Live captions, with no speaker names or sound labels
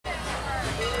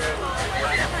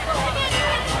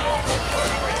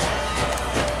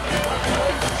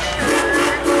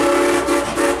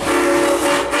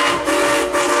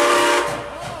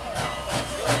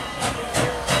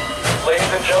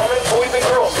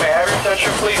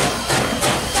pressure, please.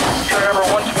 Train number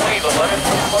 120, the limit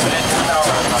limited to power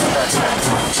contact.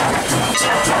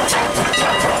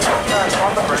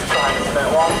 On the bridge side, that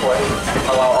walkway.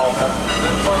 Allow all passengers to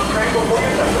disperse train before you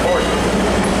attempt to board.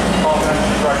 All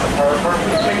passengers riding the power car,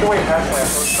 please make your way past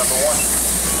lamppost number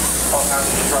 1. All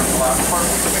passengers riding the last car,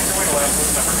 please make your way to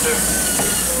lamppost number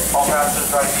 2. All passengers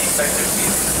riding the executive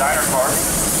seats in the diner car,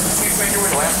 please make your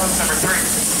way to lamppost number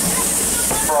 3.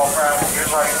 For all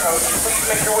passengers riding coach, please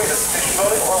make your way to station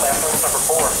building or lamppost number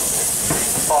 4.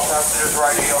 All passengers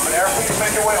riding the open air, please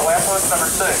make your way to lamppost number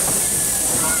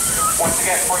 6. Once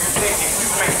again, for your safety,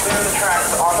 please make clear the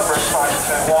tracks on the bridge side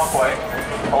descent walkway.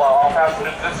 Allow all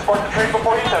passengers to support the train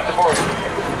before you attempt to board.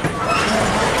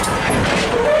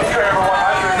 Train number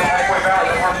 100 is the halfway bound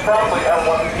and departs promptly at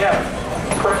 1 p.m.